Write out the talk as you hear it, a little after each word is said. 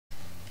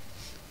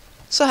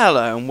So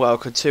hello and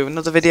welcome to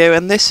another video,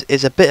 and this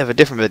is a bit of a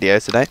different video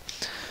today.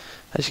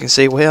 As you can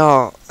see, we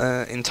are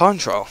in time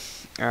trial.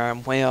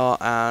 We are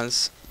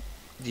as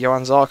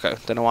Johan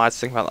Zarco. Don't know why I had to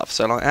think about that for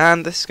so long.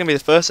 And this is going to be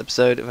the first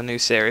episode of a new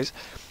series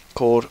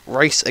called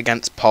Race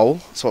Against Pole.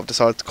 That's what I've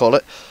decided to call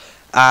it.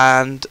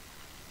 And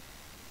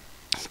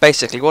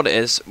basically what it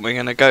is, we're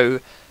going to go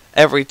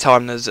every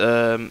time there's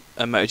a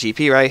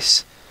Motogp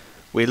race.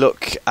 We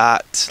look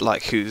at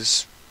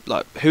who's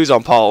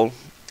on pole,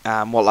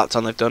 what lap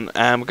time they've done,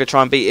 and we're going to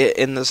try and beat it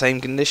in the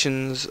same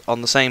conditions,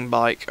 on the same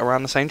bike,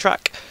 around the same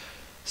track.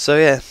 So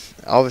yeah,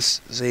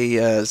 obviously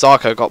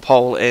Zarco got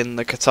pole in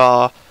the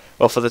Qatar,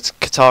 for the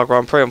Qatar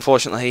Grand Prix.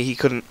 Unfortunately, he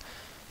couldn't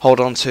hold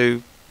on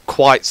to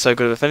quite so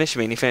good of a finish. I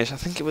mean, he finished, I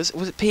think it was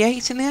it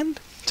P8 in the end?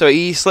 So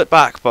he slipped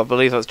back, but I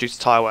believe that was due to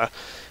tyre wear.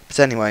 But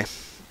anyway,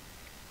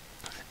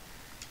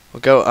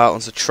 we'll go out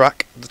onto the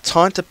track. The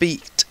time to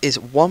beat is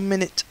 1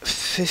 minute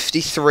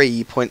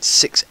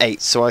 53.68,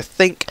 so I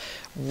think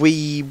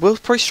we will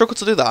probably struggle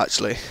to do that,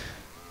 actually,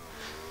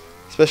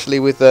 especially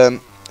with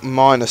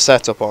minor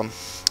setup on.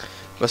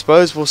 But I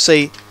suppose we'll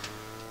see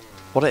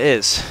what it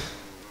is.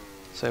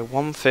 So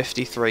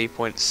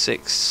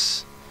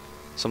 153.6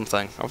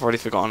 something. I've already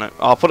forgotten it.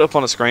 I'll put it up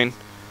on the screen.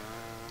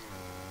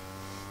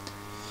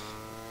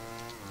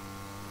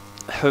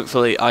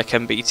 Hopefully I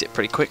can beat it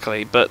pretty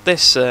quickly. But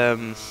this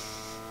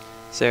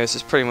series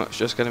is pretty much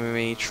just going to be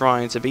me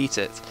trying to beat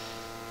it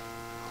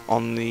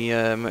on the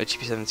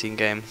Motogp 17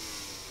 game.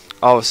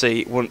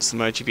 Obviously, once the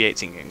Motogp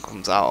 18 game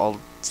comes out, I'll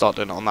start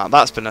doing it on that.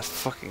 That's been a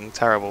fucking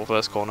terrible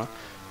first corner.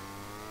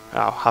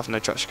 I'll have no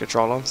traction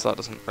control on, so that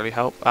doesn't really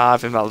help.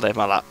 I've invalidated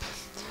my lap.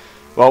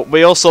 Well,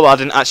 we all saw that I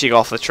didn't actually go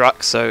off the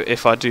track, so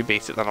if I do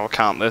beat it, then I'll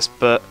count this.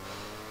 But,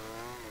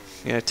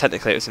 you know,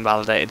 technically it was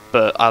invalidated,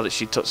 but I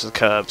literally touched the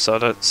curb, so I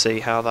don't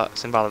see how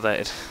that's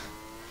invalidated.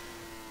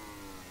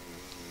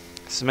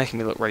 This is making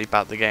me look really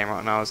bad at the game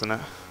right now, isn't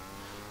it?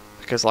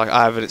 Because, like,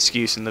 I have an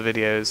excuse in the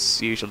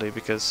videos, usually,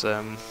 because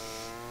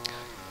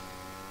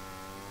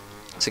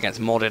it's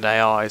against modded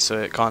AI, so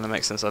it kind of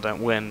makes sense I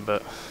don't win,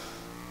 but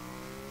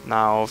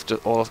now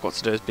all I've got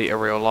to do is beat a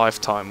real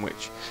lifetime,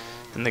 which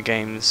in the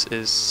games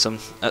is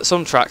at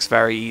some tracks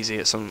very easy,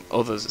 at some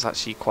others it's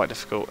actually quite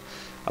difficult.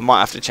 I might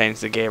have to change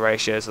the gear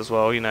ratios as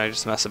well, you know,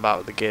 just mess about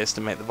with the gears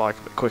to make the bike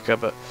a bit quicker,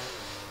 but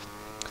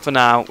for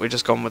now we've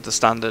just gone with the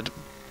standard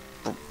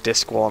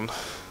disc one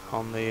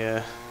on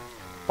the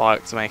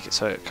bike to make it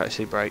so it can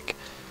actually brake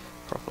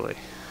properly.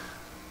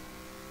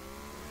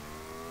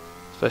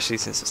 Especially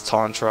since it's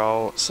time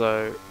trial,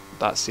 so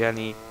that's the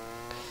only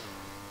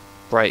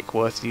brake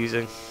worth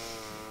using.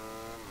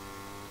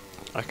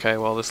 Okay,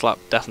 well this lap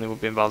definitely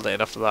would be invalidated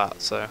after that,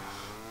 so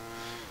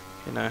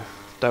you know,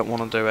 don't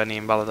want to do any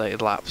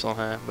invalidated laps on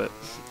here, but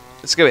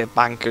it's going to be a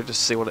banker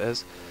just to see what it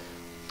is.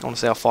 I want to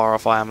see how far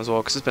off I am as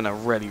well, because it's been a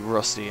really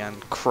rusty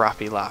and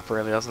crappy lap,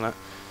 really, hasn't it?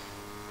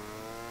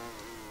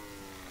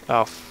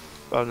 Oh,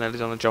 I've nearly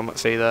done a John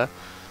McPhee there.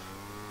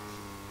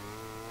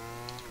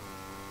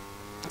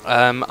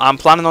 I'm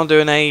planning on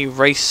doing a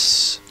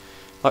race,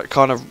 like,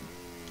 kind of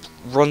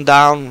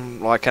rundown,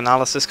 like,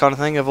 analysis kind of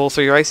thing of all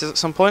 3 races at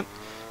some point.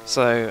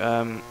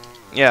 So,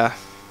 yeah.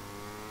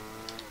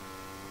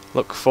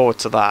 Look forward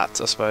to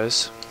that, I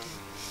suppose,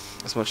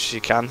 as much as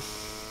you can.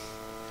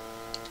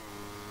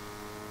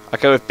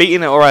 Okay, we've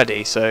beaten it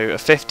already, so a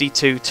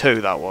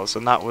 52.2 that was,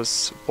 and that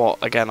was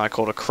what, again, I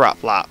called a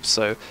crap lap.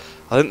 So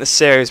I think the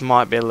series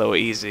might be a little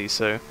easy,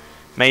 so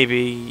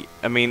maybe,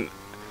 I mean,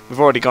 we've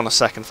already gone a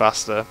second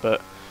faster,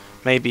 but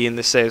maybe in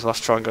this series I'll have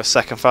to try and go a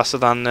second faster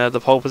than the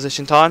pole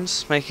position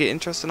times. Make it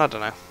interesting, I don't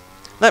know.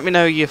 Let me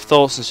know your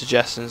thoughts and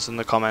suggestions in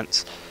the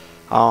comments.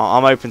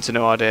 I'm open to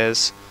new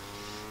ideas.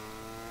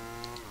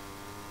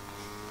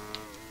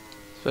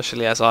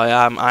 Especially as I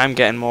am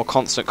getting more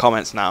constant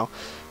comments now,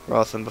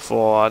 rather than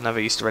before. I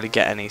never used to really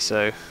get any,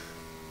 so you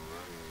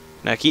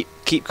know,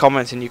 keep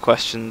commenting your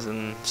questions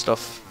and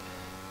stuff.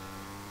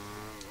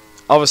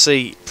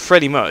 Obviously,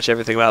 pretty much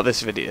everything about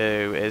this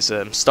video is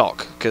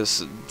stock,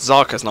 because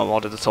Zarco's not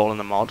modded at all in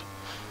the mod.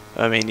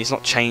 I mean, he's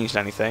not changed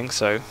anything,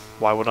 so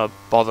why would I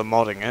bother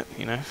modding it,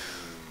 you know?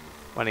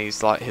 When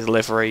he's like his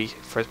livery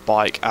for his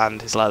bike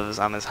and his leathers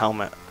and his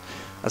helmet,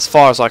 as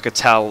far as I could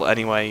tell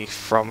anyway,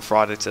 from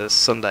Friday to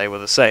Sunday were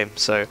the same.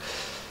 So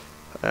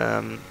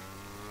I'll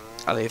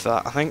leave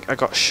that. I think I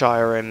got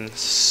Shire in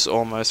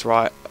almost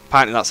right.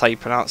 Apparently that's how you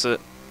pronounce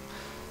it.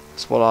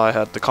 That's what I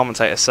heard the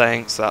commentator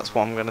saying, so that's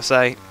what I'm going to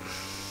say.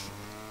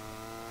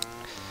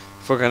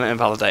 If we're going to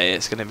invalidate it,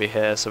 it's going to be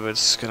here, so we're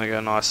just going to go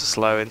nice and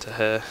slow into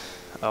here.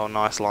 Oh,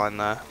 nice line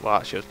there. Well,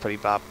 actually it was pretty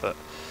bad, but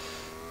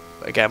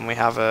again, we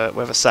have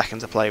a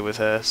second to play with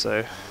here,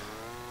 so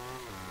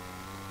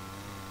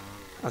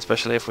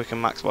especially if we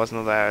can maximise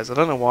another areas. I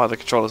don't know why the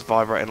controller's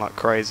vibrating like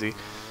crazy.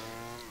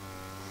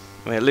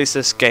 I mean, at least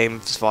this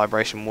game's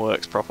vibration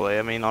works properly.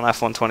 I mean, on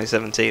F1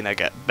 2017 I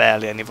get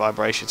barely any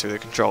vibration through the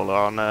controller.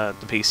 On the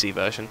PC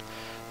version,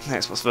 the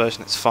Xbox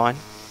version, it's fine.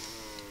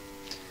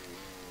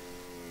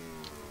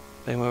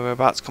 Anyway, we're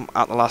about to come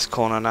out the last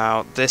corner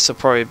now. This will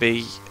probably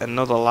be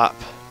another lap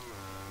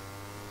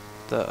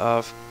that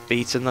I've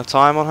beaten the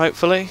time on,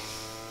 hopefully.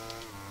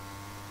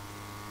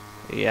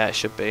 Yeah, it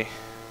should be.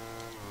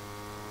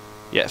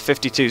 Yeah,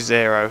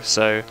 52.0,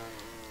 so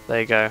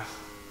there you go.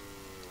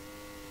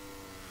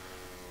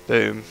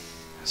 Boom.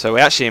 So we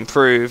actually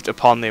improved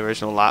upon the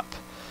original lap.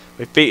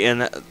 We've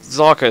beaten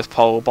Zarco's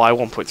pole by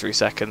 1.3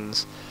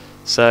 seconds.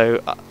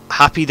 So,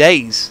 happy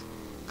days.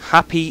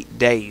 Happy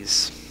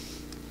days.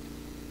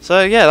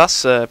 So yeah,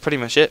 that's pretty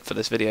much it for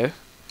this video.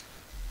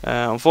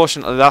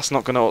 Unfortunately, that's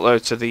not going to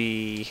upload to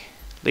the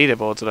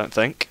leaderboards, I don't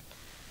think.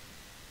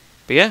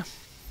 But yeah,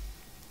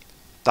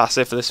 that's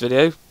it for this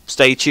video.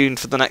 Stay tuned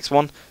for the next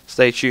one.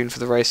 Stay tuned for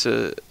the race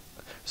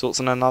results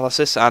and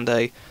analysis, and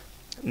a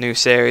new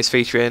series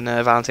featuring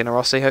Valentino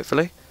Rossi,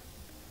 hopefully.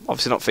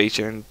 Obviously not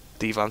featuring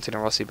the Valentino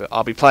Rossi, but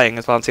I'll be playing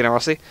as Valentino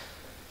Rossi.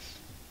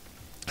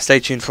 Stay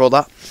tuned for all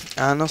that,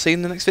 and I'll see you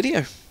in the next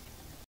video.